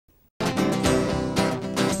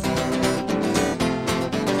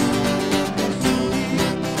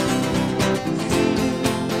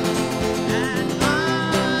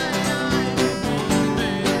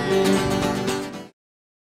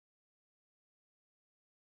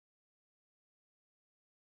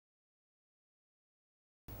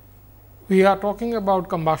We are talking about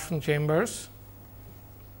combustion chambers.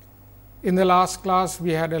 In the last class,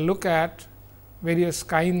 we had a look at various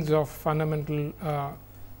kinds of fundamental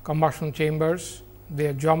combustion chambers,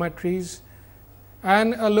 their geometries,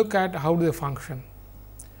 and a look at how they function.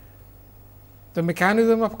 The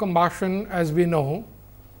mechanism of combustion, as we know,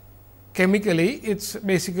 chemically it is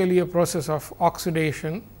basically a process of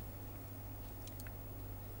oxidation.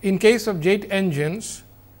 In case of jet engines,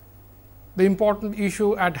 the important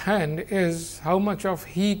issue at hand is how much of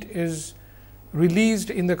heat is released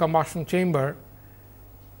in the combustion chamber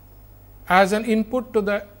as an input to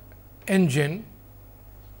the engine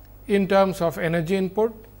in terms of energy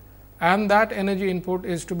input, and that energy input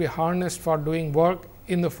is to be harnessed for doing work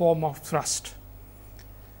in the form of thrust.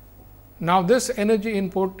 Now, this energy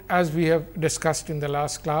input, as we have discussed in the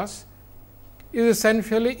last class, is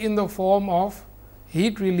essentially in the form of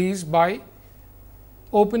heat released by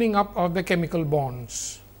opening up of the chemical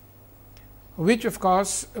bonds, which of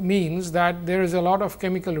course means that there is a lot of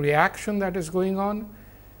chemical reaction that is going on,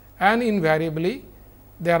 and invariably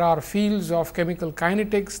there are fields of chemical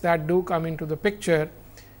kinetics that do come into the picture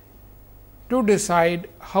to decide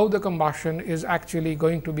how the combustion is actually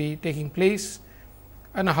going to be taking place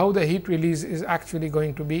and how the heat release is actually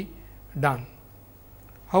going to be done.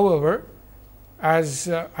 However, as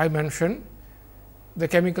I mentioned, the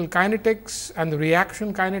chemical kinetics and the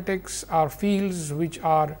reaction kinetics are fields which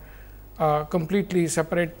are completely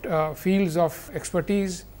separate fields of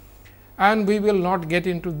expertise, and we will not get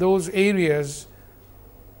into those areas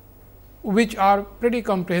which are pretty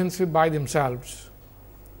comprehensive by themselves.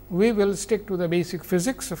 We will stick to the basic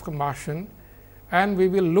physics of combustion, and we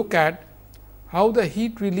will look at how the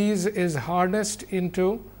heat release is harnessed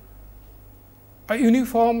into a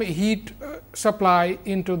uniform heat supply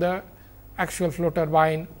into the actual flow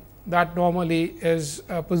turbine that normally is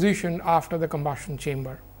positioned after the combustion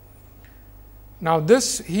chamber. Now,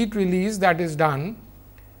 this heat release that is done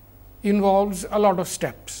involves a lot of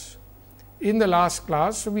steps. In the last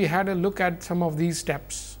class, we had a look at some of these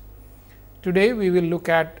steps. Today, we will look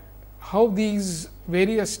at how these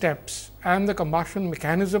various steps and the combustion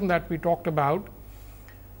mechanism that we talked about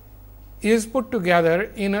is put together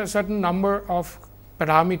in a certain number of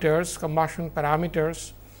parameters, combustion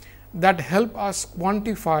parameters, that help us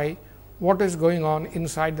quantify what is going on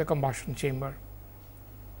inside the combustion chamber.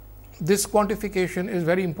 This quantification is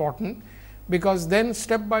very important, because then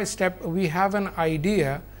step by step we have an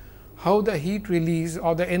idea how the heat release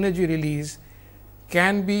or the energy release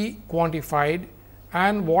can be quantified,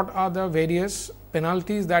 and what are the various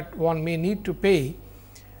penalties that one may need to pay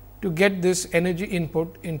to get this energy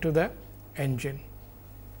input into the engine.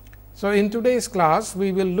 So, in today's class,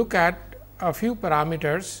 we will look at a few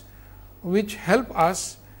parameters which help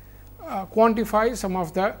us quantify some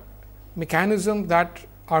of the mechanisms that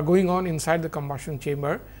are going on inside the combustion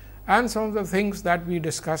chamber, and some of the things that we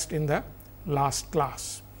discussed in the last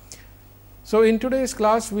class. So, in today's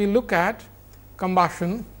class, we look at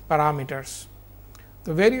combustion parameters,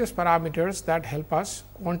 the various parameters that help us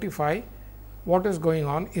quantify what is going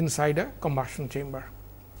on inside a combustion chamber.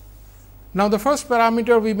 Now, the first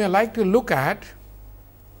parameter we may like to look at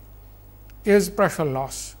is pressure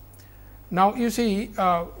loss. Now, you see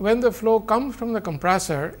when the flow comes from the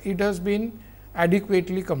compressor, it has been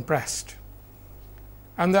adequately compressed,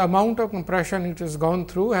 and the amount of compression it has gone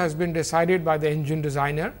through has been decided by the engine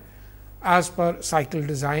designer as per cycle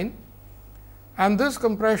design, and this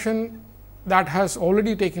compression that has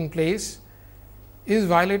already taken place is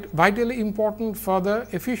vitally important for the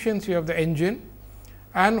efficiency of the engine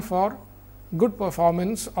and for good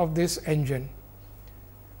performance of this engine.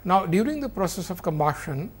 Now, during the process of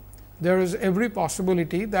combustion, there is every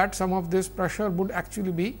possibility that some of this pressure would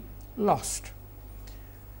actually be lost.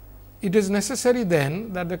 It is necessary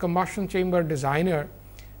then that the combustion chamber designer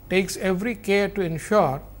takes every care to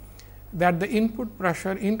ensure that the input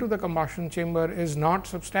pressure into the combustion chamber is not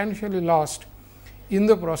substantially lost in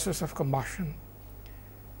the process of combustion,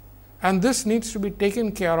 and this needs to be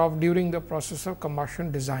taken care of during the process of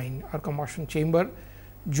combustion design or combustion chamber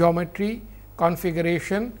geometry,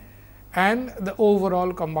 configuration, and the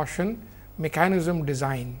overall combustion mechanism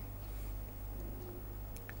design.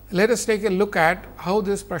 Let us take a look at how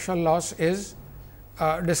this pressure loss is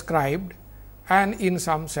described and in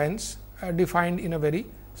some sense defined in a very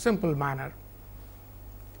simple manner.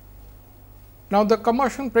 Now, the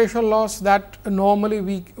combustion pressure loss that normally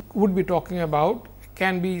we would be talking about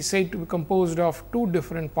can be said to be composed of two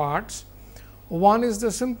different parts. One is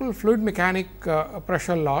the simple fluid mechanic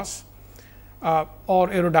pressure loss or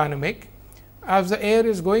aerodynamic. As the air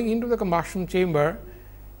is going into the combustion chamber,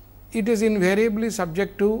 it is invariably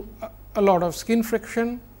subject to a lot of skin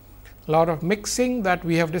friction, a lot of mixing that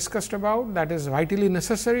we have discussed about, that is vitally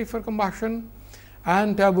necessary for combustion,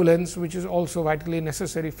 and turbulence, which is also vitally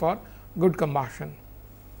necessary for good combustion.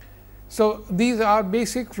 So, these are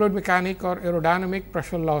basic fluid mechanic or aerodynamic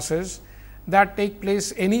pressure losses that take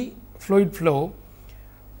place any fluid flow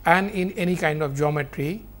and in any kind of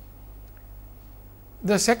geometry.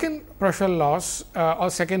 The second pressure loss or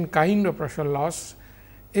second kind of pressure loss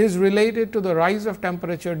is related to the rise of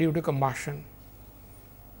temperature due to combustion.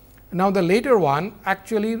 Now, the later one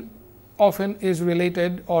actually often is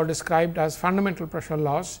related or described as fundamental pressure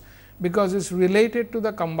loss, because it is related to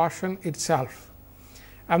the combustion itself.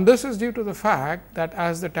 And this is due to the fact that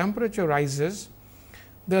as the temperature rises,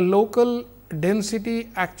 the local density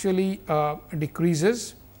actually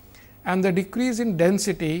decreases, and the decrease in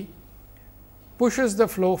density pushes the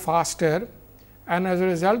flow faster, and as a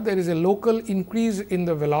result there is a local increase in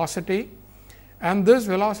the velocity, and this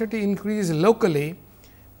velocity increase locally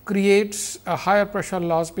creates a higher pressure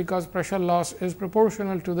loss, because pressure loss is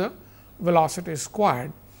proportional to the velocity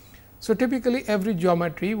squared. So, typically every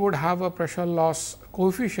geometry would have a pressure loss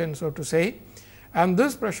coefficient, so to say, and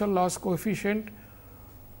this pressure loss coefficient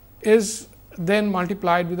is then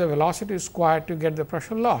multiplied with the velocity squared to get the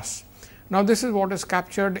pressure loss. Now, this is what is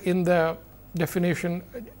captured in the definition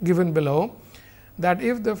given below, that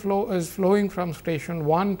if the flow is flowing from station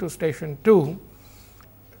 1 to station 2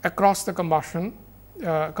 across the combustor,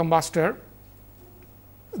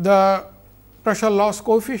 the pressure loss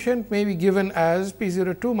coefficient may be given as P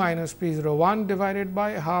 02 minus P 01 divided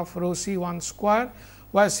by half rho C 1 square,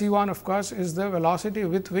 where C 1 of course, is the velocity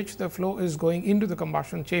with which the flow is going into the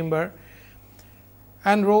combustion chamber,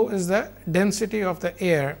 and rho is the density of the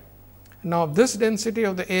air. Now, this density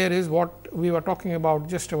of the air is what we were talking about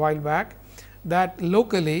just a while back, that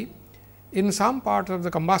locally in some parts of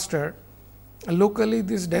the combustor, locally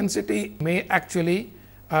this density may actually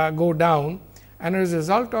go down, and as a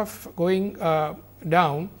result of going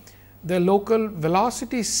down, the local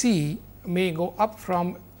velocity C may go up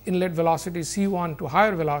from inlet velocity C 1 to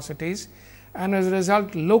higher velocities, and as a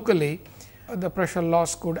result locally the pressure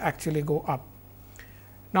loss could actually go up.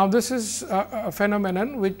 Now, this is a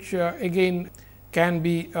phenomenon which again can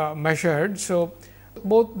be measured. So,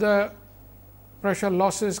 both the pressure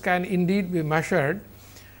losses can indeed be measured.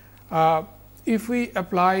 If we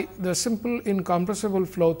apply the simple incompressible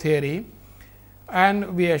flow theory,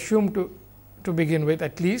 and we assume to begin with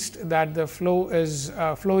at least that the flow is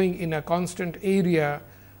flowing in a constant area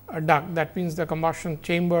duct, that means the combustion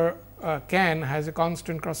chamber can has a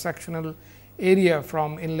constant cross sectional area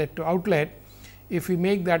from inlet to outlet. If we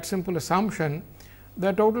make that simple assumption,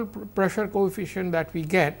 the total pressure coefficient that we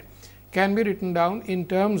get can be written down in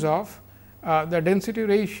terms of the density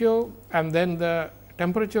ratio, and then the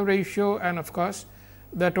temperature ratio, and of course,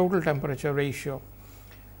 the total temperature ratio.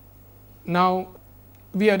 Now,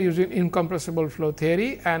 we are using incompressible flow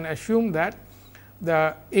theory and assume that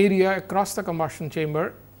the area across the combustion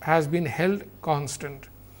chamber has been held constant.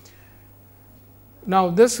 Now,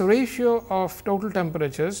 this ratio of total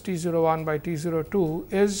temperatures T 01 by T 02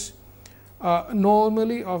 is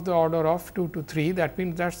normally of the order of 2 to 3. That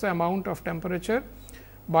means, that is the amount of temperature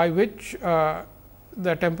by which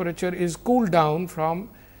the temperature is cooled down from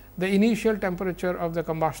the initial temperature of the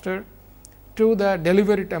combustor to the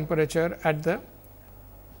delivery temperature at the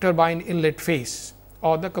turbine inlet face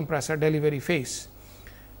or the compressor delivery face.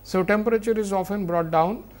 So, temperature is often brought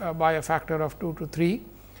down by a factor of 2 to 3,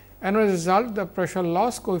 and as a result the pressure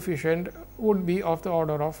loss coefficient would be of the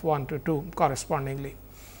order of 1 to 2 correspondingly.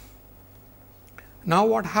 Now,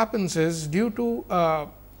 what happens is, due to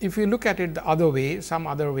if we look at it the other way, some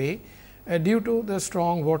other way, due to the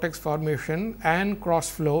strong vortex formation and cross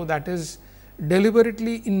flow that is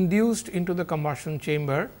deliberately induced into the combustion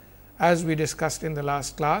chamber, as we discussed in the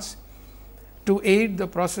last class, to aid the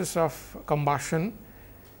process of combustion,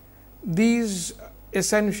 these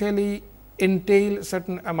essentially entail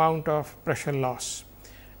certain amount of pressure loss,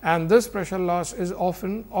 and this pressure loss is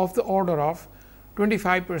often of the order of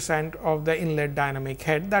 25% of the inlet dynamic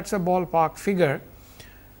head. That is a ballpark figure,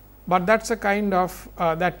 but that is a kind of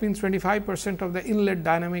that means 25% of the inlet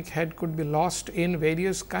dynamic head could be lost in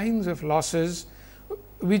various kinds of losses,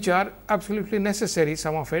 which are absolutely necessary,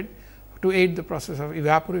 some of it to aid the process of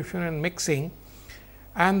evaporation and mixing,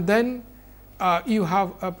 and then you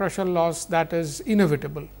have a pressure loss that is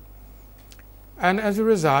inevitable. And as a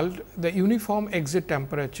result, the uniform exit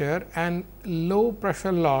temperature and low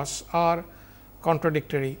pressure loss are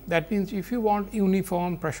contradictory. That means, if you want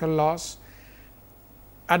uniform pressure loss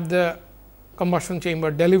at the combustion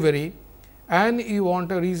chamber delivery, and you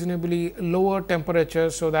want a reasonably lower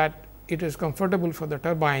temperature, so that it is comfortable for the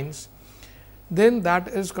turbines, then that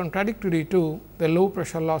is contradictory to the low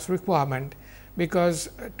pressure loss requirement, because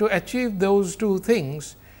to achieve those two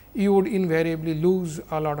things you would invariably lose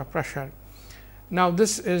a lot of pressure. Now,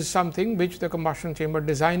 this is something which the combustion chamber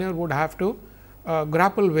designer would have to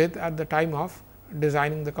grapple with at the time of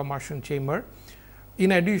designing the combustion chamber.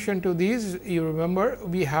 In addition to these, you remember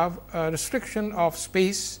we have a restriction of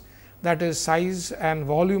space, that is size and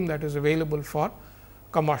volume, that is available for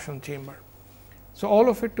combustion chamber. So, all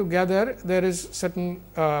of it together, there is certain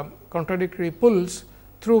contradictory pulls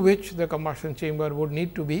through which the combustion chamber would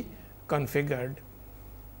need to be configured.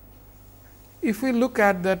 If we look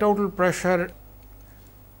at the total pressure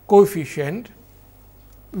coefficient,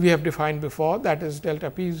 we have defined before, that is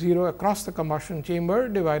delta P 0 across the combustion chamber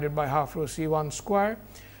divided by half rho C 1 square.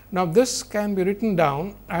 Now, this can be written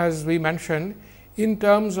down, as we mentioned, in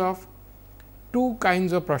terms of two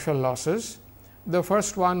kinds of pressure losses. The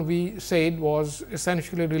first one we said was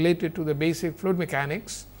essentially related to the basic fluid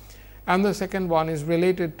mechanics, and the second one is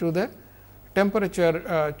related to the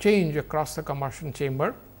temperature change across the combustion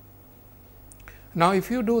chamber. Now, if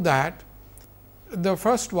you do that, the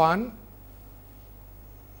first one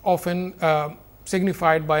often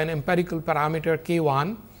signified by an empirical parameter k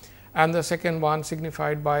 1 and the second one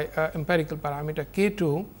signified by empirical parameter k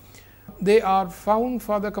 2. They are found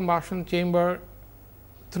for the combustion chamber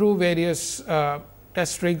through various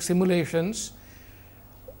test rig simulations.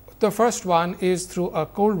 The first one is through a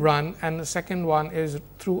cold run and the second one is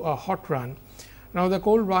through a hot run. Now, the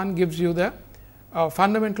cold run gives you the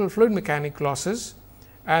fundamental fluid mechanic losses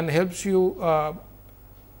and helps you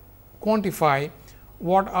quantify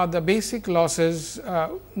what are the basic losses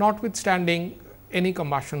notwithstanding any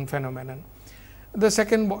combustion phenomenon. The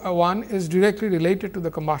second one is directly related to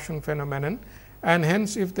the combustion phenomenon, and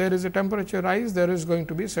hence if there is a temperature rise, there is going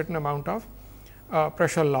to be certain amount of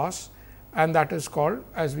pressure loss, and that is called,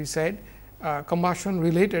 as we said, combustion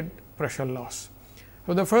related pressure loss.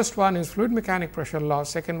 So, the first one is fluid mechanic pressure loss,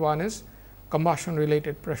 second one is combustion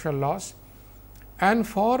related pressure loss. And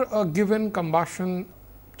for a given combustion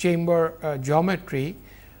chamber geometry,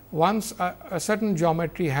 once a certain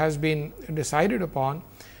geometry has been decided upon,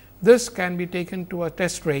 this can be taken to a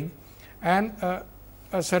test rig and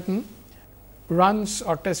a certain runs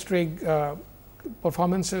or test rig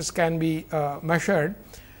performances can be measured,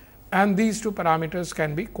 and these two parameters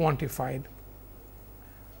can be quantified.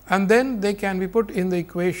 And then they can be put in the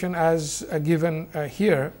equation as given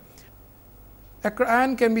here,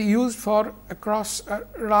 and can be used for across a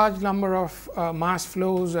large number of mass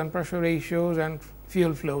flows and pressure ratios and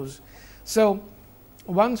fuel flows. So,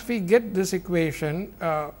 once we get this equation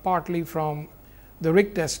partly from the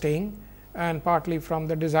rig testing and partly from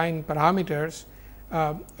the design parameters,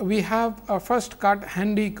 we have a first cut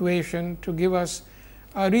handy equation to give us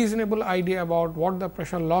a reasonable idea about what the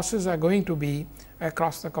pressure losses are going to be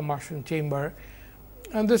across the combustion chamber.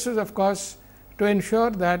 And this is of course, to ensure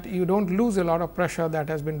that you do not lose a lot of pressure that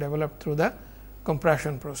has been developed through the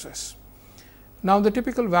compression process. Now, the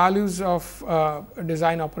typical values of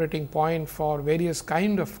design operating point for various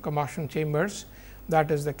kind of combustion chambers, that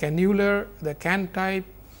is the cannular, the can type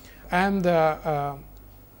and the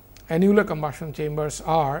annular combustion chambers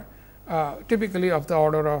are typically of the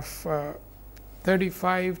order of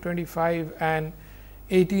 35, 25 and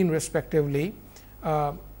 18 respectively.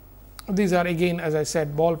 These are again, as I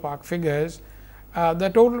said, ballpark figures. The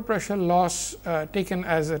total pressure loss taken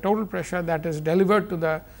as a total pressure that is delivered to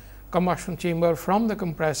the combustion chamber from the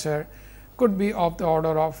compressor could be of the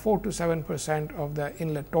order of 4 to 7% of the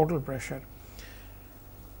inlet total pressure.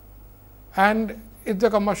 And it's the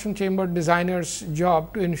combustion chamber designer's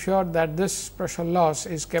job to ensure that this pressure loss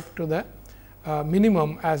is kept to the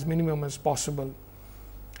minimum as possible.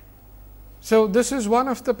 So, this is one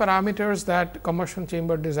of the parameters that combustion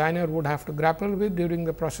chamber designer would have to grapple with during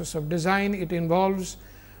the process of design. It involves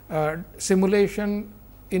simulation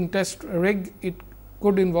in test rig, it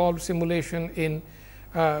could involve simulation in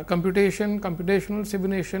computational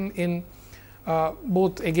simulation in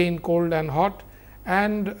both again cold and hot,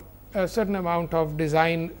 and a certain amount of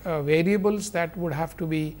design variables that would have to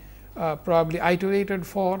be probably iterated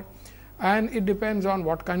for, and it depends on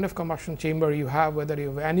what kind of combustion chamber you have, whether you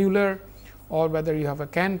have annular or whether you have a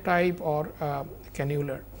can type or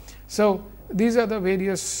cannular. So, these are the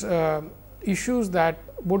various issues that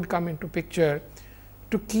would come into picture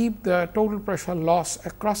to keep the total pressure loss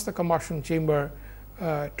across the combustion chamber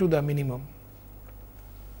to the minimum.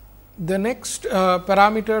 The next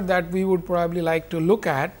parameter that we would probably like to look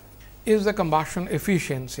at is the combustion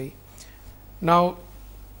efficiency. Now,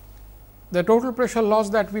 the total pressure loss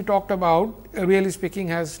that we talked about, really speaking,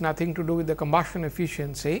 has nothing to do with the combustion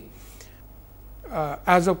efficiency.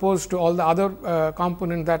 as opposed to all the other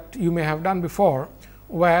components that you may have done before,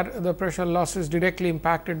 where the pressure losses directly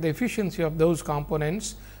impacted the efficiency of those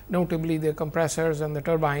components, notably the compressors and the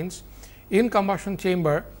turbines. In combustion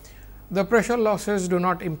chamber, the pressure losses do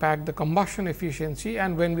not impact the combustion efficiency,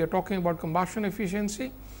 and when we are talking about combustion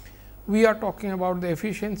efficiency, we are talking about the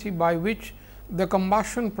efficiency by which the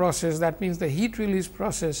combustion process, that means the heat release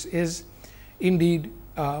process, is indeed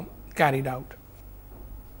carried out.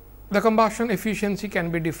 The combustion efficiency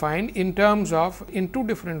can be defined in terms of in two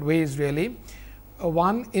different ways really.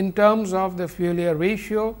 One, in terms of the fuel air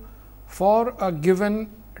ratio for a given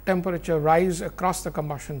temperature rise across the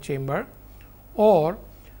combustion chamber, or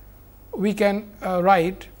we can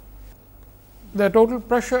write the total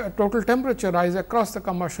temperature rise across the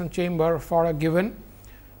combustion chamber for a given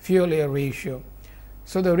fuel air ratio.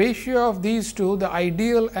 So, the ratio of these two, the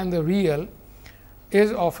ideal and the real,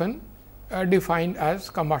 is often defined as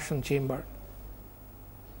combustion chamber.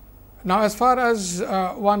 Now, as far as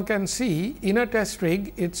one can see, in a test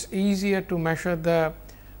rig, it is easier to measure the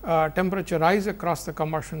temperature rise across the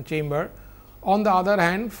combustion chamber. On the other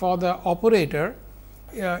hand, for the operator,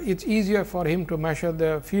 it is easier for him to measure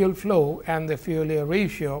the fuel flow and the fuel air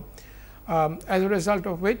ratio, as a result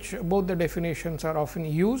of which both the definitions are often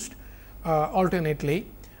used alternately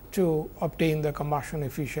to obtain the combustion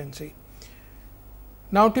efficiency.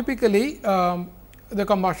 Now, typically the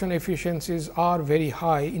combustion efficiencies are very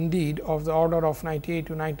high indeed, of the order of 98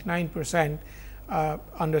 to 99%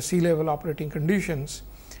 under sea level operating conditions,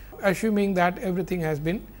 assuming that everything has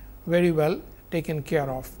been very well taken care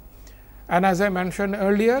of. And as I mentioned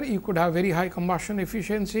earlier, you could have very high combustion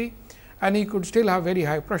efficiency and you could still have very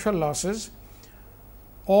high pressure losses,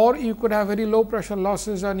 or you could have very low pressure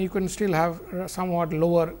losses and you can still have somewhat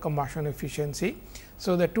lower combustion efficiency.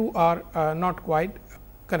 So, the two are not quite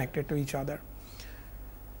connected to each other.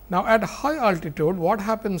 Now, at high altitude, what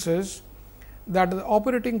happens is that the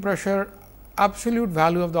operating pressure, absolute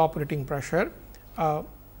value of the operating pressure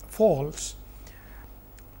falls,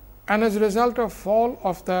 and as a result of fall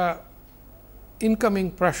of the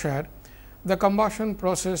incoming pressure, the combustion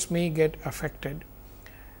process may get affected.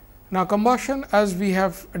 Now, combustion, as we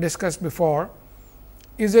have discussed before,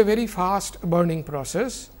 is a very fast burning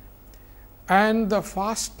process, and the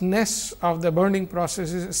fastness of the burning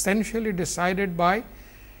process is essentially decided by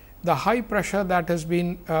the high pressure that has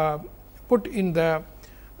been put in the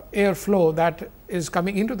airflow that is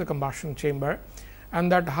coming into the combustion chamber,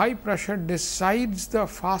 and that high pressure decides the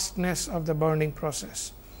fastness of the burning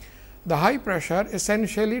process. The high pressure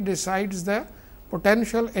essentially decides the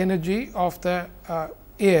potential energy of the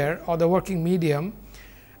air or the working medium,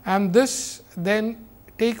 and this then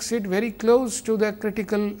takes it very close to the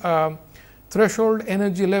critical threshold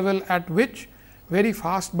energy level at which very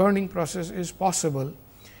fast burning process is possible.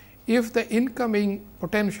 If the incoming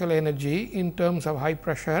potential energy in terms of high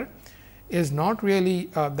pressure is not really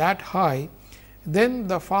that high, then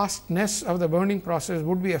the fastness of the burning process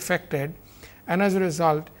would be affected, and as a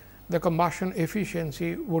result the combustion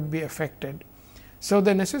efficiency would be affected. So,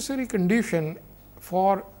 the necessary condition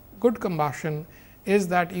for good combustion is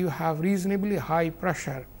that you have reasonably high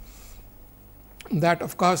pressure. That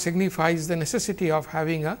of course signifies the necessity of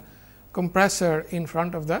having a compressor in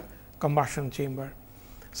front of the combustion chamber.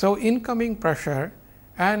 So, incoming pressure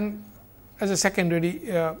and as a secondary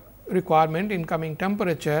requirement, incoming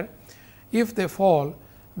temperature, if they fall,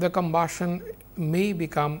 the combustion may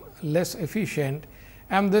become less efficient,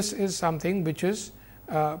 and this is something which is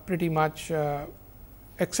pretty much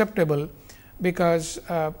acceptable, because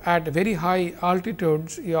at very high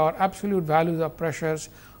altitudes your absolute values of pressures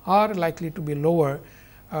are likely to be lower.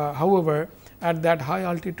 However, at that high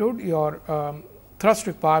altitude your thrust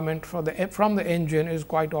requirement for from the engine is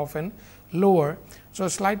quite often lower. So,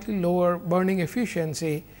 slightly lower burning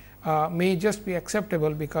efficiency may just be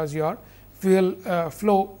acceptable, because your fuel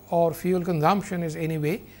flow or fuel consumption is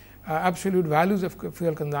anyway absolute values of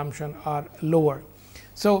fuel consumption are lower.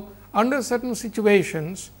 So, under certain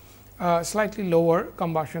situations slightly lower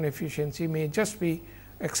combustion efficiency may just be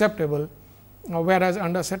acceptable, whereas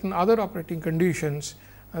under certain other operating conditions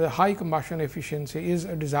the high combustion efficiency is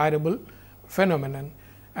a desirable phenomenon.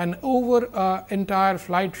 And over entire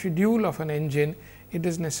flight schedule of an engine, it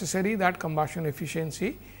is necessary that combustion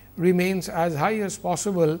efficiency remains as high as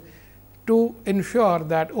possible to ensure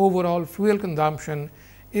that overall fuel consumption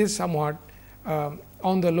is somewhat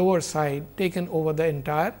on the lower side taken over the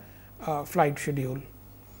entire flight schedule.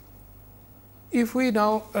 If we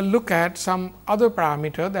now look at some other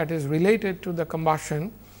parameter that is related to the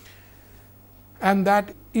combustion, and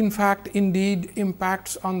that in fact indeed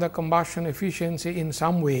impacts on the combustion efficiency in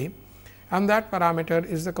some way, and that parameter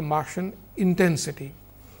is the combustion intensity.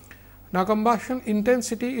 Now, combustion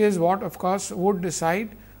intensity is what of course would decide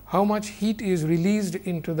how much heat is released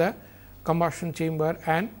into the combustion chamber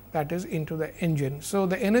and that is into the engine. So,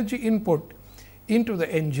 the energy input into the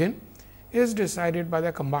engine is decided by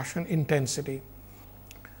the combustion intensity.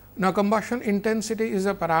 Now, combustion intensity is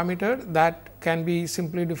a parameter that can be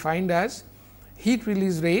simply defined as heat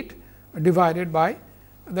release rate divided by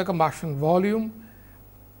the combustion volume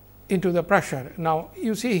into the pressure. Now,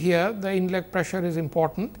 you see here the inlet pressure is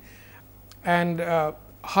important, and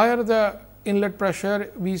higher the inlet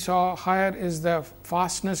pressure, we saw higher is the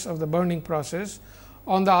fastness of the burning process.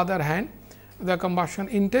 On the other hand, the combustion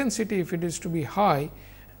intensity, if it is to be high,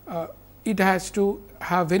 it has to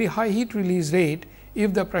have very high heat release rate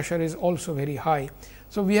if the pressure is also very high.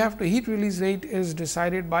 So, we have to heat release rate is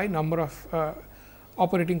decided by number of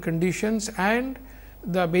operating conditions and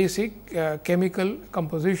the basic chemical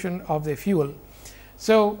composition of the fuel.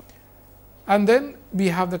 So, and then we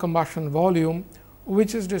have the combustion volume,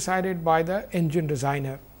 which is decided by the engine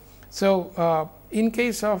designer. So, in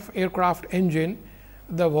case of aircraft engine,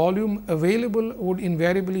 the volume available would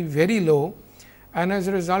invariably be very low, and as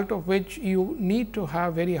a result of which you need to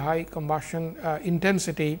have very high combustion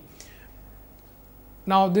intensity.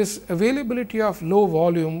 Now, this availability of low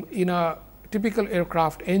volume in a typical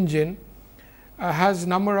aircraft engine has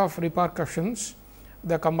number of repercussions.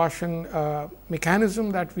 The combustion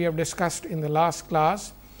mechanism that we have discussed in the last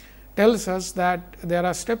class tells us that there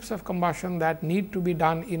are steps of combustion that need to be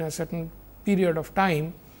done in a certain period of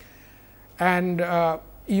time, and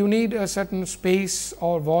you need a certain space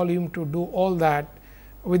or volume to do all that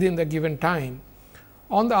within the given time.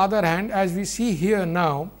 On the other hand, as we see here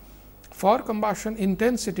now, for combustion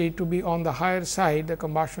intensity to be on the higher side, the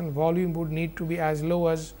combustion volume would need to be as low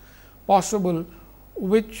as possible,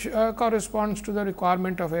 which corresponds to the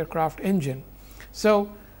requirement of aircraft engine.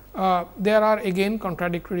 So, there are again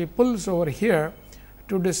contradictory pulls over here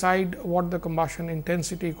to decide what the combustion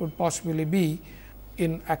intensity could possibly be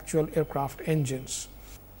in actual aircraft engines.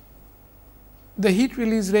 The heat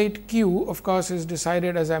release rate Q of course, is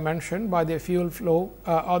decided as I mentioned by the fuel flow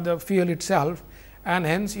or the fuel itself, and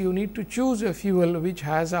hence you need to choose a fuel which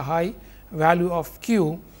has a high value of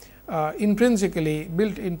Q intrinsically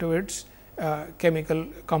built into its chemical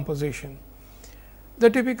composition. The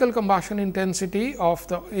typical combustion intensity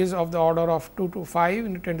is of the order of 2 to 5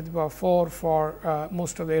 into 10 to the power 4 for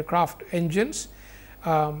most of the aircraft engines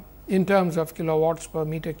in terms of kilowatts per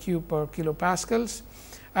meter cube per kilopascals,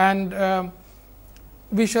 and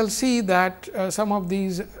we shall see that some of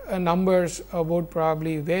these numbers would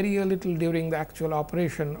probably vary a little during the actual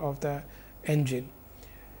operation of the engine.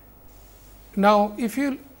 Now, if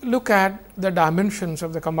you look at the dimensions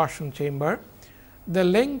of the combustion chamber, the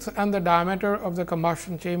length and the diameter of the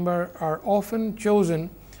combustion chamber are often chosen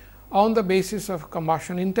on the basis of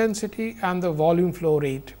combustion intensity and the volume flow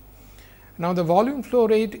rate. Now, the volume flow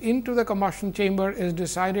rate into the combustion chamber is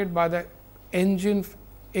decided by the engine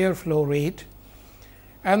airflow rate,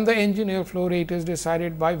 and the engine airflow rate is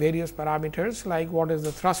decided by various parameters like what is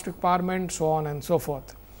the thrust requirement, so on and so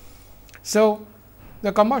forth. So,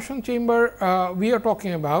 the combustion chamber we are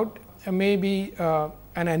talking about may be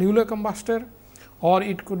an annular combustor, or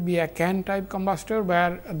it could be a can type combustor,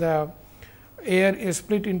 where the air is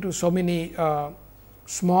split into so many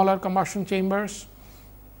smaller combustion chambers,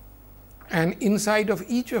 and inside of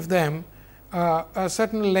each of them a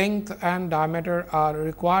certain length and diameter are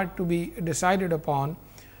required to be decided upon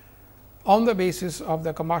on the basis of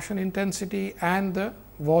the combustion intensity and the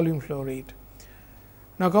volume flow rate.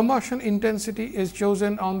 Now, combustion intensity is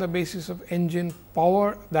chosen on the basis of engine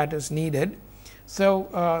power that is needed.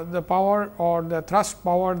 So, the power or the thrust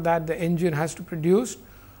power that the engine has to produce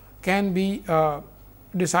can be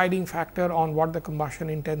deciding factor on what the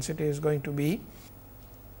combustion intensity is going to be.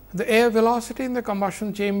 The air velocity in the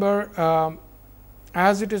combustion chamber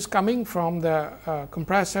as it is coming from the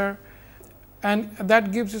compressor, and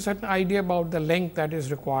that gives a certain idea about the length that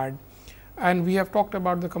is required. And we have talked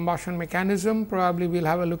about the combustion mechanism, probably we will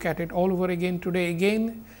have a look at it all over again today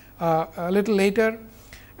again a little later,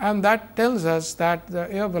 and that tells us that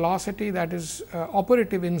the air velocity that is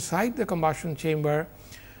operative inside the combustion chamber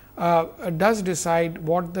does decide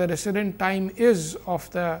what the resident time is of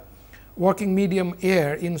the working medium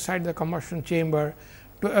air inside the combustion chamber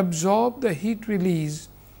to absorb the heat release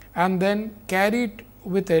and then carry it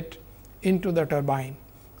with it into the turbine.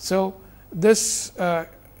 So, this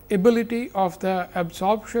ability of the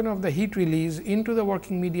absorption of the heat release into the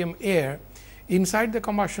working medium air inside the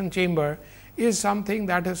combustion chamber is something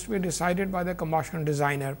that has to be decided by the combustion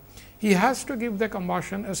designer. he has to give the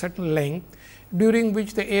combustion a certain length during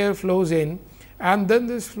which the air flows in, and then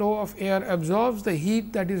this flow of air absorbs the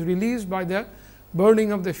heat that is released by the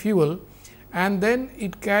burning of the fuel, and then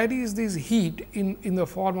it carries this heat in the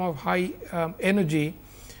form of high energy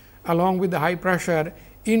along with the high pressure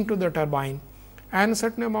into the turbine, and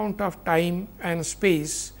certain amount of time and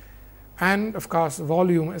space and of course,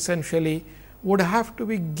 volume essentially would have to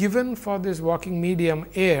be given for this working medium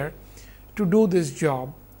air to do this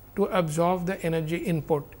job, to absorb the energy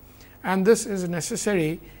input, and this is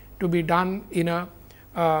necessary to be done in a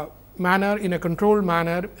manner, in a controlled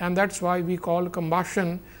manner, and that is why we call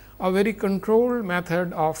combustion a very controlled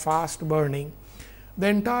method of fast burning. The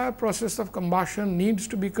entire process of combustion needs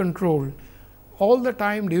to be controlled. All the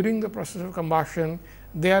time during the process of combustion,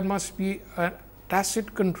 there must be a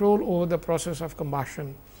tacit control over the process of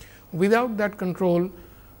combustion. Without that control,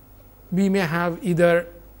 we may have either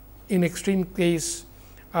in extreme case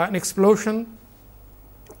an explosion,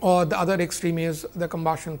 or the other extreme is the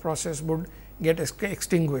combustion process would get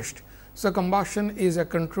extinguished. So, combustion is a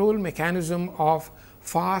control mechanism of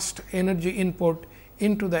fast energy input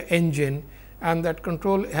into the engine, and that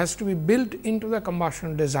control has to be built into the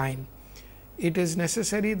combustion design. It is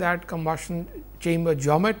necessary that combustion chamber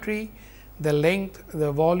geometry, the length,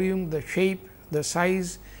 the volume, the shape, the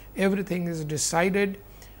size, everything is decided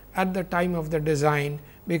at the time of the design,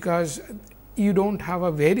 because you do not have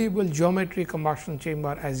a variable geometry combustion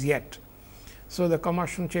chamber as yet. So, the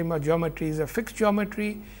combustion chamber geometry is a fixed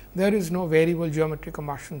geometry, there is no variable geometry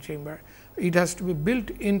combustion chamber. It has to be built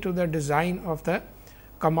into the design of the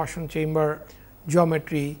combustion chamber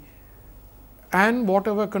geometry, and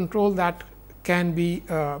whatever control that can be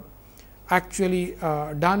actually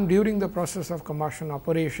done during the process of combustion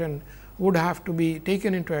operation would have to be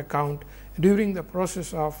taken into account during the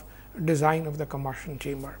process of design of the combustion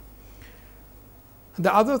chamber.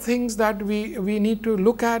 The other things that we need to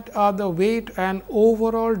look at are the weight and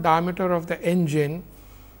overall diameter of the engine.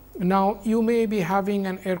 Now, you may be having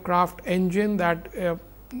an aircraft engine that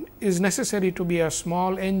is necessary to be a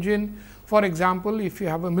small engine. For example, if you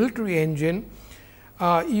have a military engine,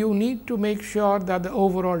 you need to make sure that the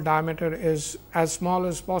overall diameter is as small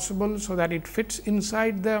as possible, so that it fits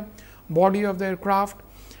inside the body of the aircraft,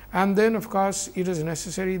 and then of course, it is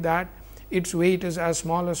necessary that its weight is as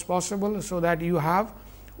small as possible, so that you have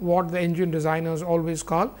what the engine designers always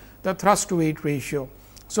call the thrust weight ratio.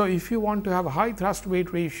 So, if you want to have a high thrust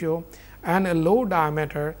weight ratio and a low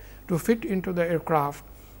diameter to fit into the aircraft,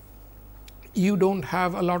 you do not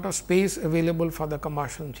have a lot of space available for the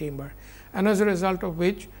combustion chamber, and as a result of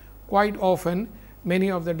which quite often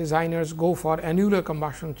many of the designers go for annular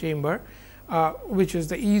combustion chamber, which is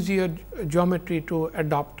the easier geometry to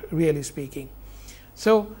adopt, really speaking.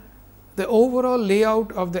 So, the overall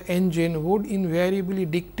layout of the engine would invariably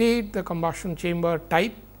dictate the combustion chamber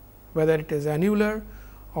type, whether it is annular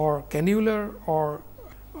or cannular or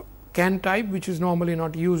can type, which is normally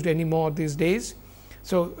not used anymore these days.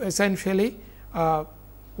 So, essentially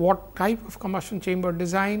what type of combustion chamber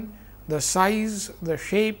design, the size, the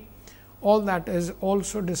shape, all that is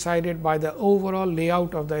also decided by the overall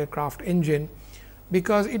layout of the aircraft engine,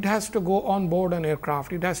 because it has to go on board an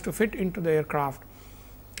aircraft, it has to fit into the aircraft.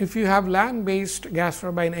 If you have land based gas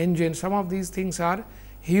turbine engine, some of these things are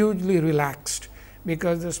hugely relaxed,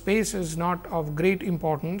 because the space is not of great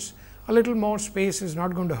importance. A little more space is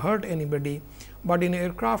not going to hurt anybody, but in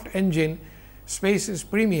aircraft engine space is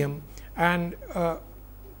premium, and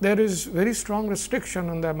there is very strong restriction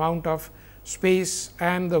on the amount of space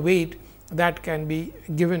and the weight that can be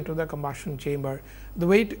given to the combustion chamber. The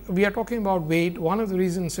weight, we are talking about weight, one of the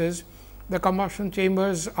reasons is the combustion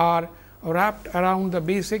chambers are wrapped around the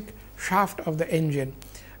basic shaft of the engine.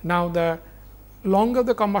 Now, the longer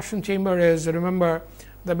the combustion chamber is, remember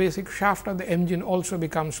the basic shaft of the engine also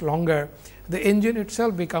becomes longer, the engine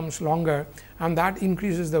itself becomes longer, and that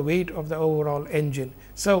increases the weight of the overall engine.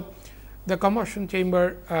 So, the combustion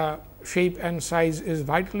chamber shape and size is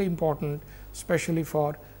vitally important, especially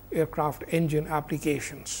for aircraft engine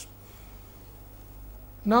applications.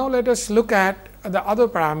 Now, let us look at the other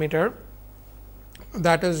parameter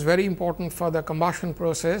that is very important for the combustion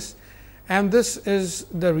process, and this is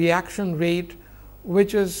the reaction rate,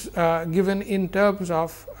 which is given in terms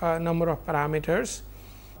of number of parameters.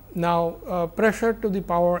 Now, pressure to the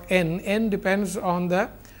power n depends on the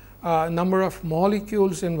number of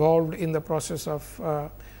molecules involved in the process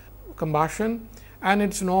of combustion, and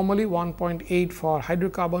it is normally 1.8 for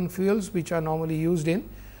hydrocarbon fuels, which are normally used in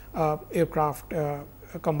aircraft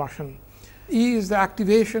combustion. E is the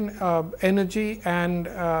activation energy, and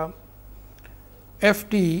F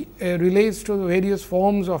t relates to the various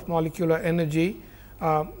forms of molecular energy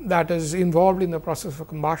that is involved in the process of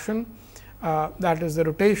combustion, that is the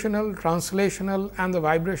rotational, translational and the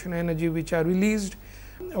vibration energy which are released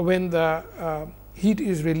when the heat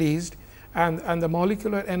is released, and the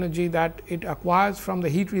molecular energy that it acquires from the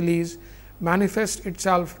heat release manifests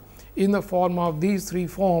itself in the form of these three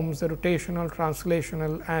forms, the rotational,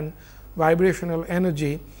 translational and vibrational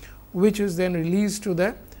energy, which is then released to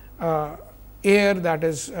the air that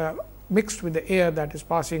is mixed with the air that is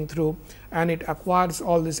passing through, and it acquires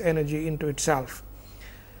all this energy into itself.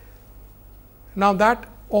 Now, that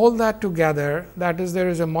all that together, that is, there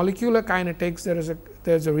is a molecular kinetics,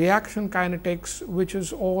 there is a reaction kinetics, which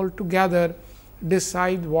is all together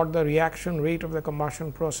decide what the reaction rate of the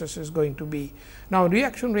combustion process is going to be. Now,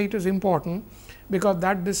 reaction rate is important because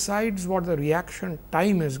that decides what the reaction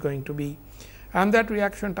time is going to be, and that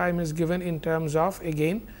reaction time is given in terms of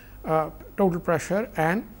again total pressure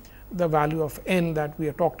and the value of n that we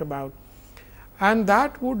have talked about, and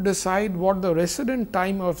that would decide what the resident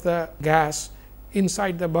time of the gas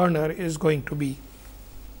inside the burner is going to be.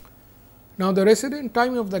 Now, the resident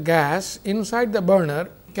time of the gas inside the burner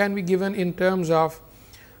can be given in terms of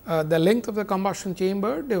the length of the combustion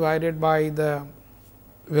chamber divided by the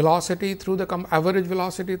velocity through the average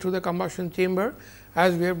velocity through the combustion chamber.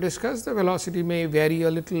 As we have discussed, the velocity may vary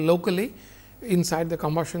a little locally inside the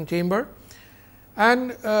combustion chamber,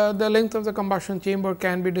 and the length of the combustion chamber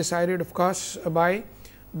can be decided of course by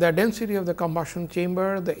the density of the combustion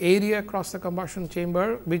chamber, the area across the combustion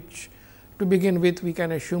chamber, which to begin with we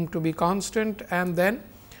can assume to be constant, and then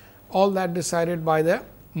all that decided by the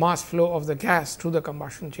mass flow of the gas through the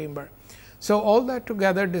combustion chamber. So, all that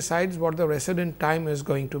together decides what the resident time is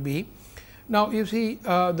going to be. Now, you see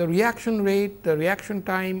the reaction rate, the reaction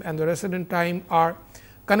time and the resident time are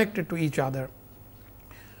connected to each other.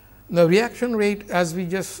 The reaction rate, as we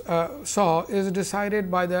just saw, is decided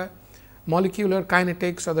by the molecular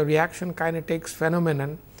kinetics or the reaction kinetics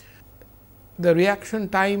phenomenon. The reaction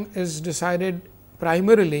time is decided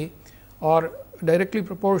primarily or directly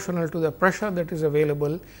proportional to the pressure that is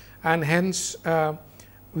available, and hence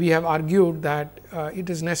we have argued that it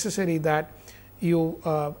is necessary that you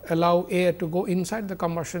allow air to go inside the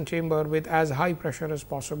combustion chamber with as high pressure as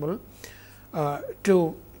possible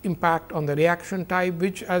to impact on the reaction type,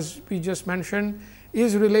 which as we just mentioned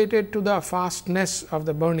is related to the fastness of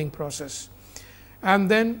the burning process, and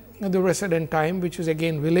then the resident time, which is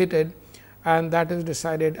again related, and that is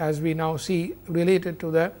decided, as we now see, related to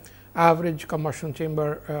the average combustion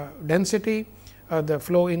chamber density, the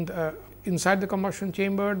flow inside the combustion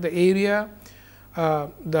chamber, the area,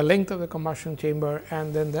 the length of the combustion chamber,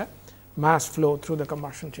 and then the mass flow through the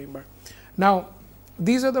combustion chamber. Now,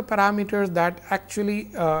 these are the parameters that actually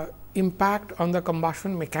impact on the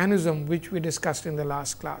combustion mechanism, which we discussed in the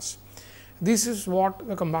last class. This is what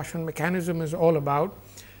the combustion mechanism is all about,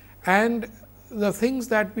 and the things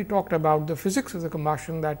that we talked about, the physics of the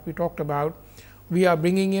combustion that we talked about, we are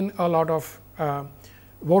bringing in a lot of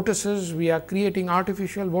vortices, we are creating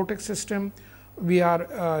artificial vortex system, we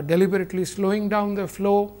are deliberately slowing down the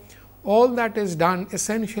flow. All that is done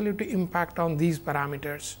essentially to impact on these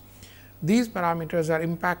parameters. These parameters are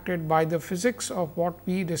impacted by the physics of what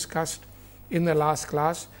we discussed in the last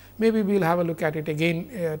class. Maybe we will have a look at it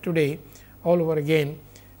again today, all over again,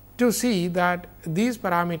 to see that these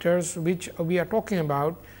parameters which we are talking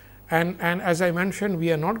about, and as I mentioned,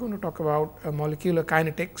 we are not going to talk about molecular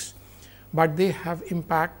kinetics, but they have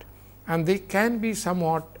impact and they can be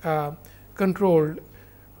somewhat controlled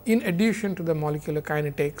in addition to the molecular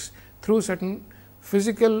kinetics through certain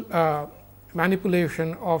physical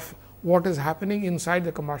manipulation of what is happening inside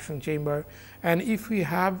the combustion chamber. And if we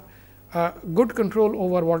have good control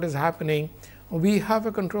over what is happening, we have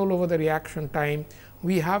a control over the reaction time,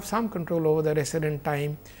 we have some control over the resident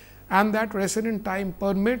time, and that resident time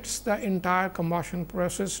permits the entire combustion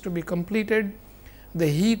process to be completed, the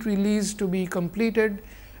heat release to be completed,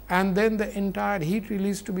 and then the entire heat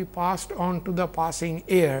release to be passed on to the passing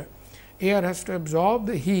air. Air has to absorb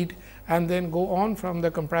the heat and then go on from the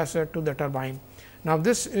compressor to the turbine. Now,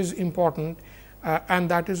 this is important and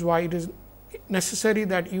that is why it is necessary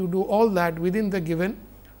that you do all that within the given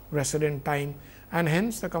resident time, and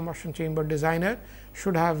hence the combustion chamber designer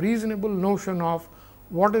should have reasonable notion of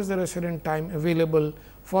what is the resident time available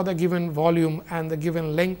for the given volume and the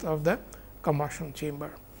given length of the combustion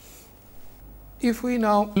chamber. If we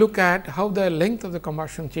now look at how the length of the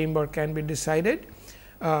combustion chamber can be decided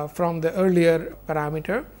from the earlier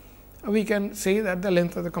parameter, we can say that the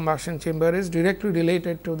length of the combustion chamber is directly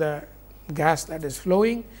related to the gas that is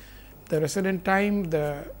flowing, the resident time,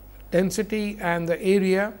 the density and the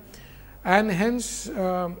area, and hence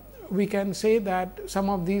we can say that some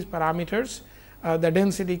of these parameters the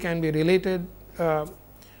density can be related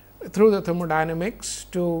through the thermodynamics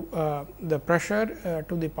to the pressure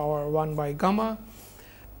to the power 1 by gamma.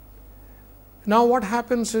 Now, what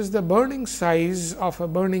happens is the burning size of a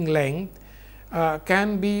burning length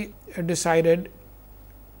can be decided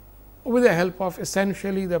with the help of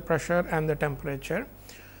essentially the pressure and the temperature.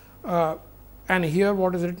 And here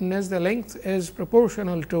what is written is the length is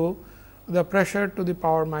proportional to the pressure to the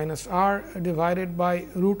power minus r divided by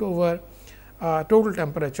root over total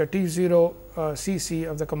temperature T 0 C c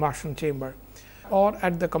of the combustion chamber or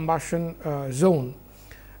at the combustion zone.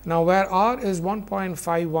 Now, where r is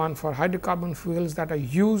 1.51 for hydrocarbon fuels that are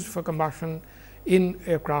used for combustion in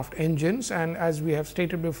aircraft engines, and as we have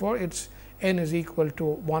stated before, its n is equal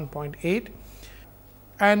to 1.8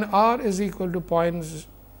 and r is equal to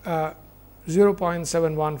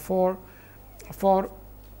 0.714 for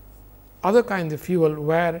other kinds of fuel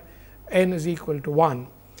where n is equal to 1.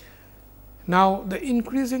 Now, the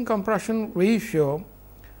increasing compression ratio,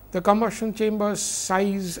 the combustion chamber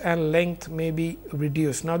size and length may be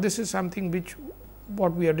reduced. Now, this is something which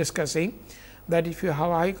what we are discussing, that if you have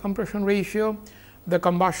a high compression ratio, the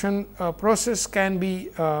combustion process can be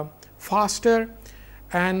faster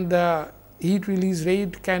and the heat release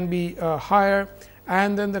rate can be higher,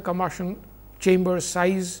 and then the combustion chamber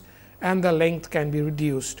size and the length can be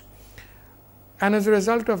reduced. And as a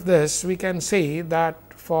result of this, we can say that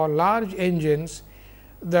for large engines,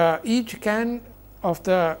 each can of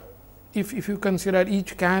the, if you consider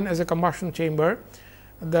each can as a combustion chamber,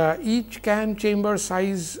 each can chamber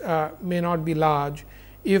size may not be large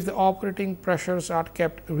if the operating pressures are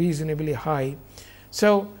kept reasonably high.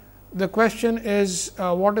 So, the question is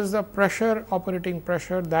what is the pressure, operating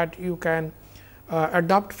pressure that you can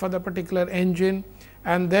adopt for the particular engine,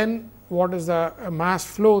 and then what is the mass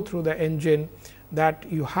flow through the engine that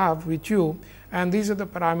you have with you, and these are the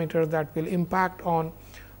parameters that will impact on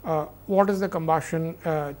what is the combustion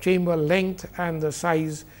chamber length and the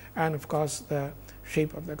size, and of course, the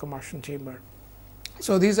shape of the combustion chamber.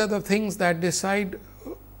 So, these are the things that decide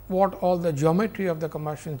what all the geometry of the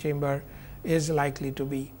combustion chamber is likely to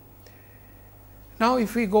be. Now,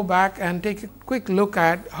 if we go back and take a quick look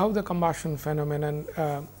at how the combustion phenomenon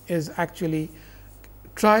is actually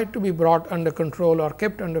tried to be brought under control or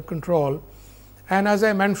kept under control, and as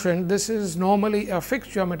I mentioned, this is normally a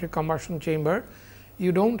fixed geometric combustion chamber.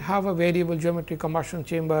 You do not have a variable geometry combustion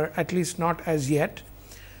chamber, at least not as yet,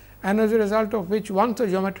 and as a result of which once the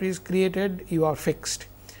geometry is created, you are fixed.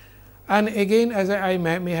 And again, as I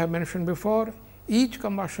may have mentioned before, each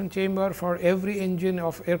combustion chamber for every engine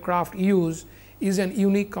of aircraft use is an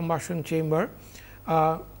unique combustion chamber.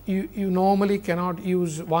 You normally cannot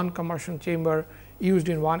use one combustion chamber used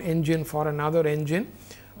in one engine for another engine.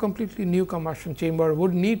 Completely new combustion chamber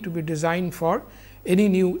would need to be designed for any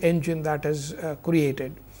new engine that is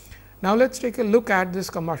created. Now, let us take a look at this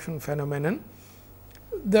combustion phenomenon.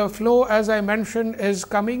 The flow, as I mentioned, is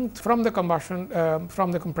coming from the combustion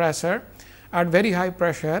from the compressor at very high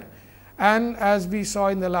pressure, and as we saw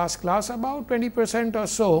in the last class, about 20% or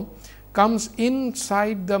so comes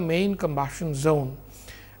inside the main combustion zone,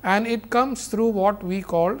 and it comes through what we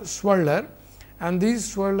call swirler, and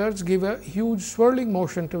these swirlers give a huge swirling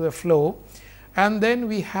motion to the flow, and then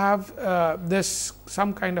we have this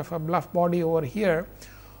some kind of a bluff body over here,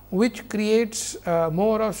 which creates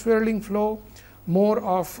more of swirling flow, more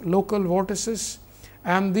of local vortices,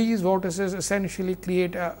 and these vortices essentially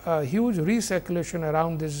create a huge recirculation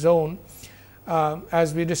around this zone,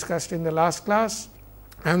 as we discussed in the last class.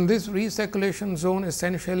 And this recirculation zone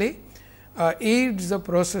essentially aids the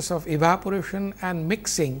process of evaporation and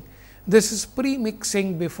mixing. This is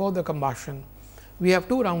pre-mixing before the combustion. We have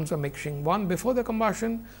two rounds of mixing, one before the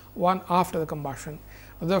combustion, one after the combustion.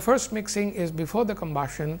 The first mixing is before the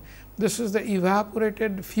combustion. This is the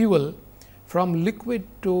evaporated fuel from liquid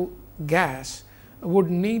to gas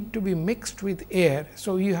would need to be mixed with air.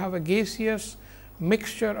 So, you have a gaseous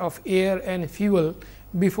mixture of air and fuel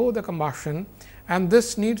before the combustion, and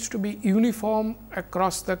this needs to be uniform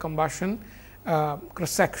across the combustion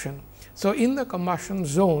cross section. So, in the combustion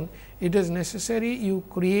zone, it is necessary you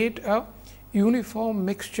create a uniform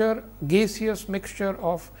mixture, gaseous mixture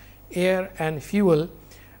of air and fuel,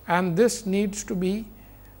 and this needs to be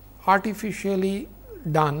artificially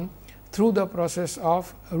done through the process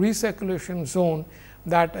of recirculation zone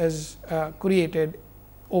that is created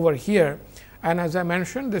over here. And as I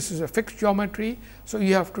mentioned, this is a fixed geometry. So,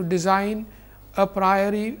 you have to design a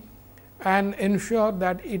priori and ensure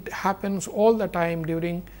that it happens all the time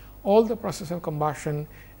during all the process of combustion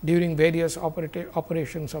during various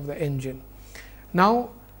operations of the engine. Now,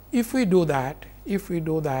 if we do that,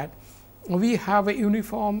 we have a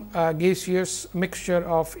uniform gaseous mixture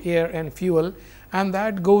of air and fuel, and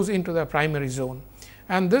that goes into the primary zone.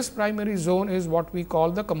 And this primary zone is what we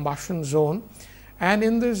call the combustion zone. And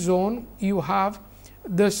in this zone, you have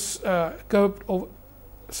this curved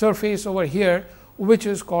surface over here, which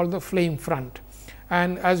is called the flame front.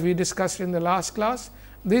 And as we discussed in the last class,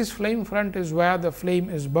 this flame front is where the flame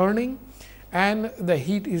is burning and the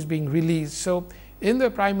heat is being released. So, in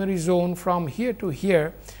the primary zone, from here to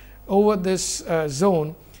here over this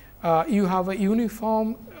zone, you have a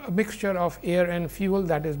uniform mixture of air and fuel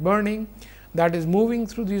that is burning, that is moving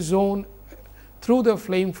through the zone through the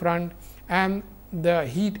flame front, and the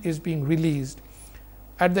heat is being released.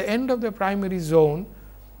 At the end of the primary zone,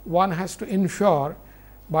 one has to ensure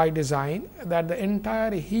by design that the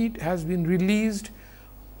entire heat has been released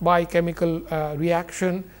by chemical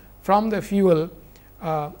reaction from the fuel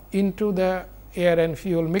into the air and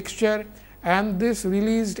fuel mixture, and this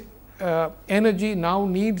released energy now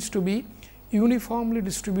needs to be uniformly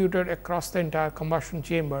distributed across the entire combustion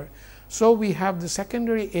chamber. So, we have the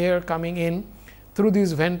secondary air coming in through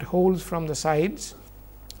these vent holes from the sides,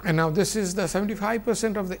 and now this is the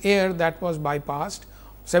 75% of the air that was bypassed,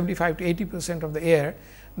 75 to 80% of the air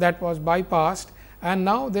that was bypassed, and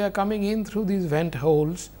now they are coming in through these vent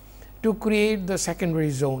holes to create the secondary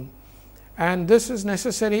zone. And this is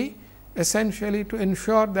necessary essentially to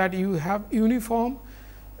ensure that you have uniform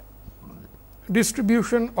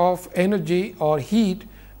distribution of energy or heat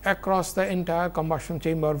across the entire combustion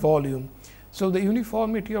chamber volume. So, the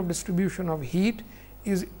uniformity of distribution of heat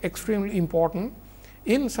is extremely important.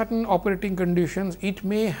 In certain operating conditions, it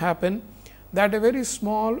may happen that a very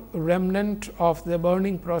small remnant of the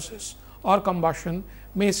burning process or combustion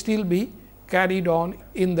may still be carried on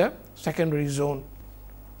in the secondary zone.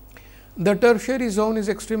 The tertiary zone is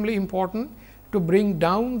extremely important to bring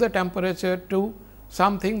down the temperature to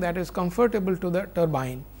something that is comfortable to the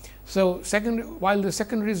turbine. So, while the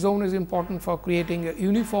secondary zone is important for creating a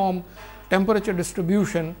uniform temperature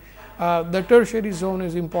distribution, the tertiary zone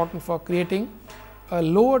is important for creating a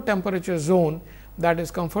lower temperature zone that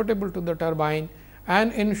is comfortable to the turbine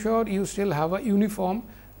and ensure you still have a uniform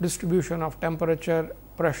distribution of temperature,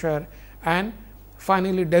 pressure, and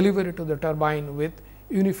finally deliver it to the turbine with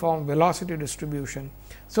uniform velocity distribution.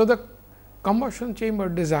 So, the combustion chamber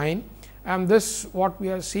design, and this what we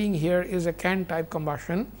are seeing here is a can type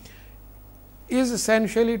combustion, is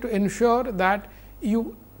essentially to ensure that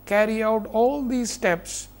you carry out all these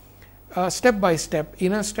steps step by step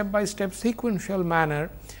in a step by step sequential manner,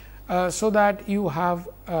 so that you have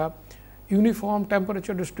uniform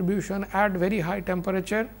temperature distribution at very high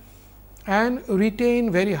temperature and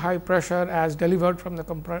retain very high pressure as delivered from the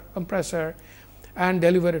compressor and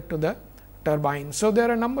deliver it to the turbine. So, there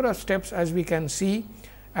are a number of steps as we can see,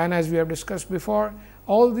 and as we have discussed before,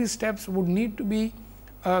 all these steps would need to be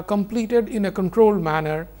completed in a controlled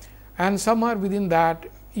manner, and somewhere within that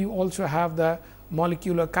you also have the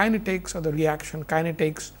molecular kinetics or the reaction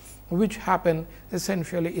kinetics, which happen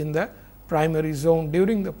essentially in the primary zone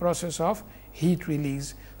during the process of heat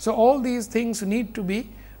release. So, all these things need to be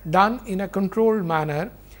done in a controlled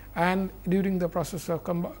manner, and during the process of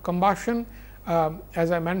combustion,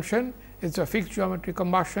 as I mentioned, it is a fixed geometry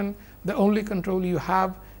combustion. The only control you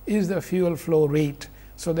have is the fuel flow rate.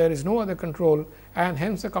 So, there is no other control, and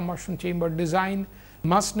hence the combustion chamber design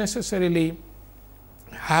must necessarily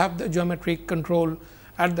have the geometric control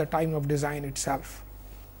at the time of design itself.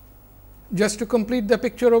 Just to complete the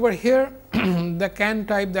picture over here, the can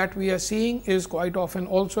type that we are seeing is quite often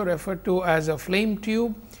also referred to as a flame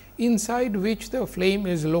tube, inside which the flame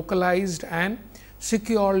is localized and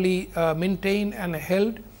securely maintained and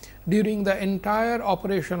held during the entire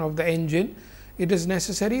operation of the engine. It is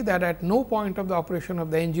necessary that at no point of the operation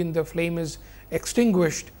of the engine the flame is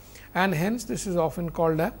extinguished, and hence this is often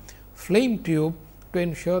called a flame tube, to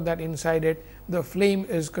ensure that inside it the flame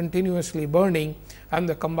is continuously burning and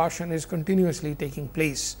the combustion is continuously taking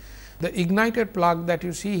place. The ignited plug that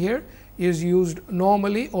you see here is used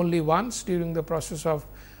normally only once during the process of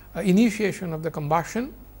initiation of the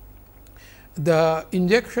combustion. The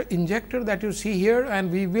injector that you see here, and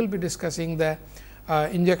we will be discussing the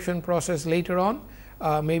injection process later on,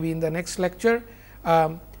 maybe in the next lecture,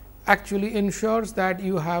 actually ensures that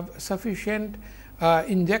you have sufficient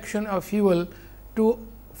injection of fuel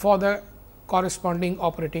for the corresponding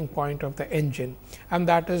operating point of the engine, and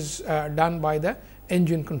that is done by the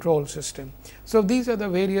engine control system. So, these are the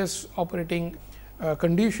various operating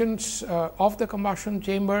conditions of the combustion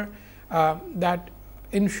chamber that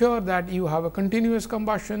ensure that you have a continuous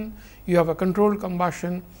combustion, you have a controlled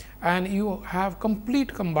combustion, and you have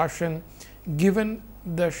complete combustion given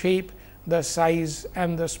the shape, the size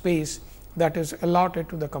and the space that is allotted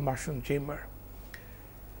to the combustion chamber.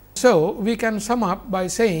 So, we can sum up by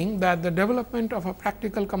saying that the development of a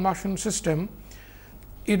practical combustion system,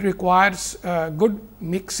 it requires good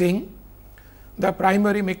mixing, the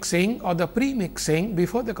primary mixing or the pre-mixing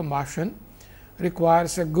before the combustion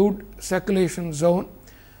requires a good circulation zone,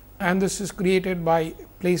 and this is created by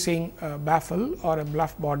placing a baffle or a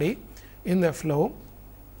bluff body in the flow.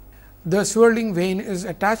 The swirling vane is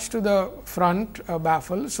attached to the front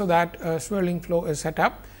baffle, so that a swirling flow is set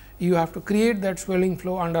up. You have to create that swirling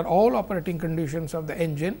flow under all operating conditions of the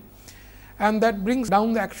engine, and that brings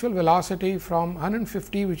down the actual velocity from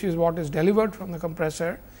 150, which is what is delivered from the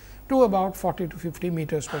compressor, to about 40 to 50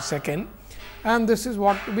 meters per second, and this is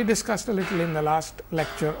what we discussed a little in the last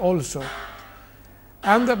lecture also.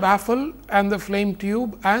 And the baffle and the flame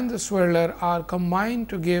tube and the swirler are combined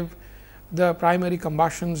to give the primary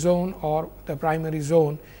combustion zone or the primary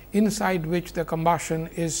zone, inside which the combustion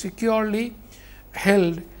is securely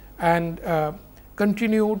held and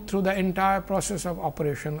continued through the entire process of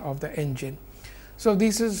operation of the engine. So,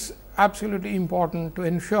 this is absolutely important to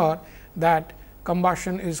ensure that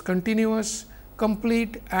combustion is continuous,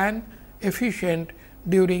 complete and efficient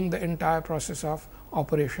during the entire process of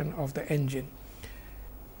operation of the engine.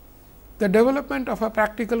 The development of a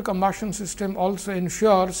practical combustion system also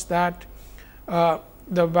ensures that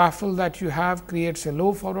the baffle that you have creates a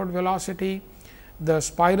low forward velocity. The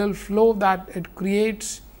spiral flow that it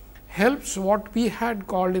creates helps what we had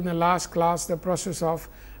called in the last class the process of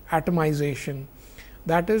atomization.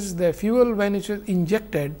 That is, the fuel, when it is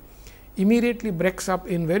injected, immediately breaks up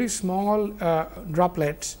in very small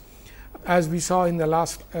droplets, as we saw in the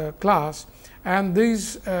last class, and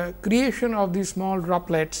this creation of these small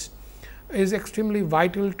droplets is extremely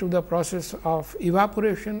vital to the process of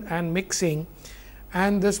evaporation and mixing,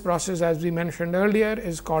 and this process, as we mentioned earlier,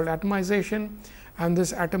 is called atomization, and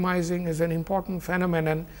this atomizing is an important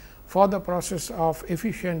phenomenon for the process of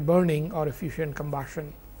efficient burning or efficient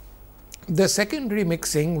combustion. The secondary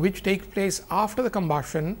mixing, which takes place after the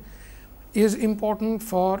combustion, is important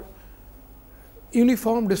for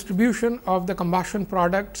uniform distribution of the combustion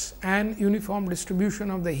products and uniform distribution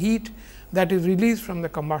of the heat that is released from the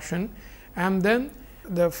combustion, and then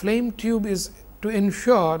the flame tube is to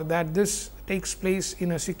ensure that this takes place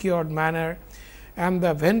in a secured manner, and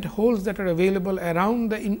the vent holes that are available around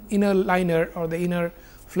the inner liner or the inner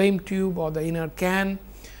flame tube or the inner can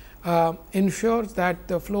ensures that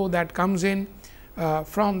the flow that comes in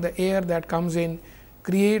from the air that comes in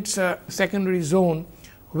creates a secondary zone,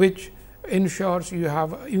 which ensures you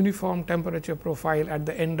have a uniform temperature profile at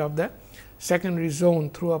the end of the secondary zone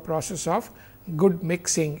through a process of good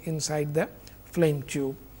mixing inside the flame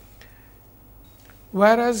tube.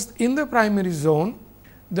 Whereas, in the primary zone,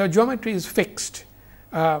 the geometry is fixed.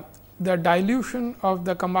 The dilution of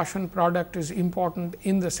the combustion product is important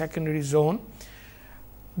in the secondary zone.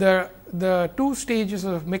 The two stages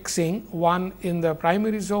of mixing, one in the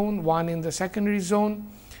primary zone, one in the secondary zone.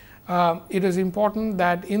 It is important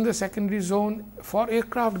that in the secondary zone, for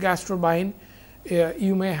aircraft gas turbine,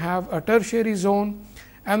 you may have a tertiary zone,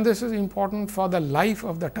 and this is important for the life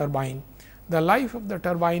of the turbine. The life of the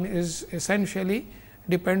turbine is essentially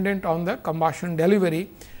dependent on the combustion delivery,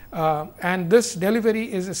 and this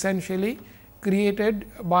delivery is essentially created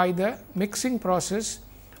by the mixing process,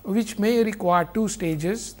 which may require two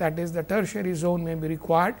stages, that is, the tertiary zone may be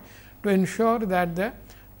required to ensure that the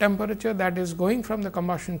temperature that is going from the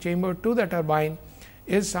combustion chamber to the turbine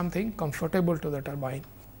is something comfortable to the turbine.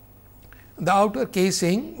 The outer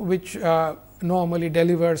casing, which normally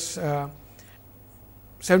delivers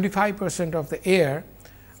 75% of the air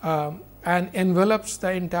and envelops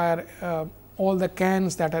the entire all the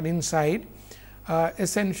cans that are inside,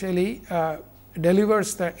 essentially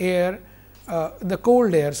delivers the air, the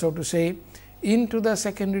cold air, so to say, into the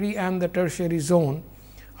secondary and the tertiary zone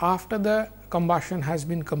after the combustion has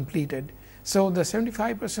been completed. So, the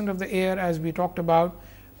 75% of the air, as we talked about,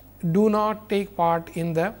 do not take part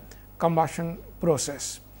in the combustion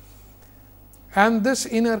process. And this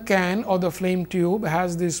inner can or the flame tube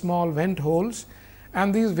has these small vent holes,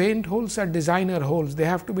 and these vent holes are designer holes, they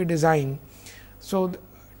have to be designed. So, the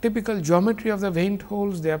typical geometry of the vent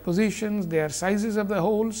holes, their positions, their sizes of the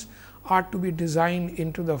holes are to be designed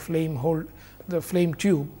into the flame hole, the flame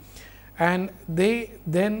tube, and they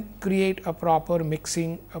then create a proper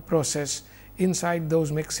mixing process inside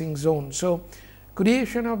those mixing zones. So,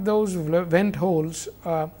 creation of those vent holes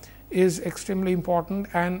is extremely important,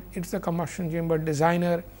 and it is the combustion chamber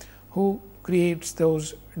designer who creates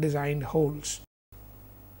those designed holes.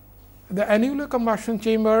 The annular combustion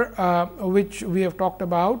chamber, which we have talked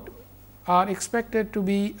about, are expected to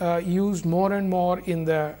be used more and more in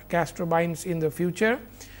the gas turbines in the future,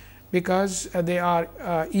 because they are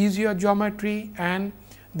easier geometry and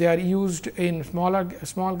they are used in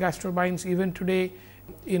small gas turbines even today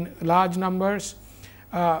in large numbers.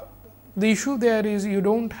 The issue there is you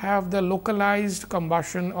do not have the localized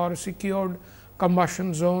combustion or secured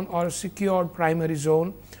combustion zone or secured primary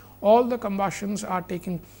zone. All the combustions are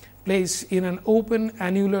taking place in an open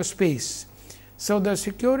annular space. So, the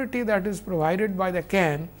security that is provided by the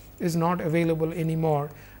can is not available anymore,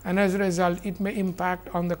 and as a result it may impact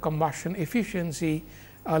on the combustion efficiency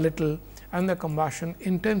a little and the combustion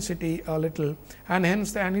intensity a little, and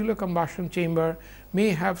hence the annular combustion chamber may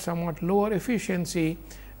have somewhat lower efficiency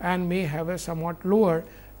and may have a somewhat lower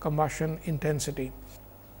combustion intensity.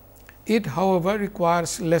 It, however,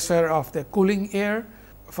 requires lesser of the cooling air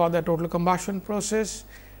for the total combustion process,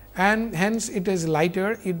 and hence it is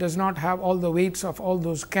lighter. It does not have all the weights of all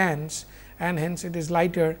those cans, and hence it is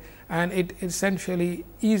lighter, and it essentially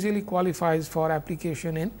easily qualifies for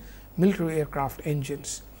application in military aircraft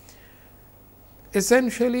engines.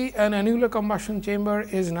 Essentially, an annular combustion chamber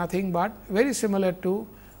is nothing but very similar to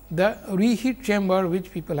the reheat chamber,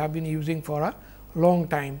 which people have been using for a long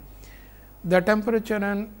time. The temperature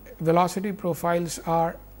and velocity profiles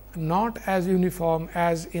are not as uniform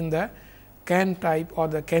as in the can type or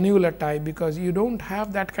the cannula type, because you do not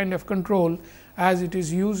have that kind of control as it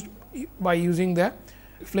is used by using the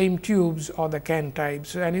flame tubes or the can type.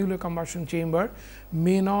 So, annular combustion chamber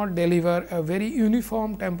may not deliver a very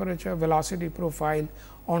uniform temperature velocity profile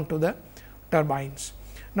onto the turbines.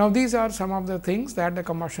 Now, these are some of the things that the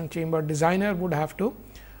combustion chamber designer would have to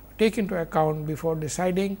take into account before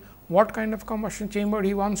deciding what kind of combustion chamber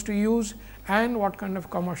he wants to use and what kind of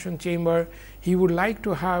combustion chamber he would like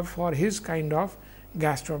to have for his kind of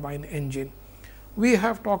gas turbine engine. We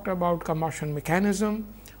have talked about combustion mechanism,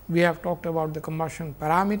 we have talked about the combustion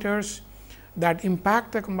parameters that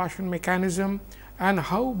impact the combustion mechanism, and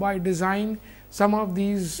how by design some of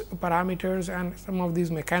these parameters and some of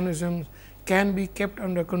these mechanisms can be kept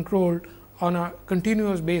under control on a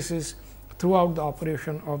continuous basis throughout the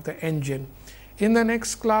operation of the engine. In the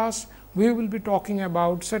next class, we will be talking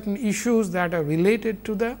about certain issues that are related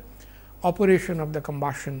to the operation of the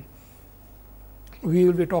combustion. We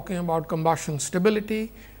will be talking about combustion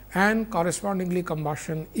stability and correspondingly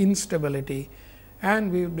combustion instability,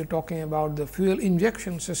 and we will be talking about the fuel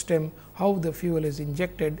injection system, how the fuel is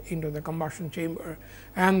injected into the combustion chamber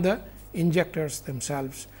and the injectors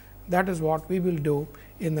themselves. That is what we will do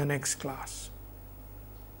in the next class.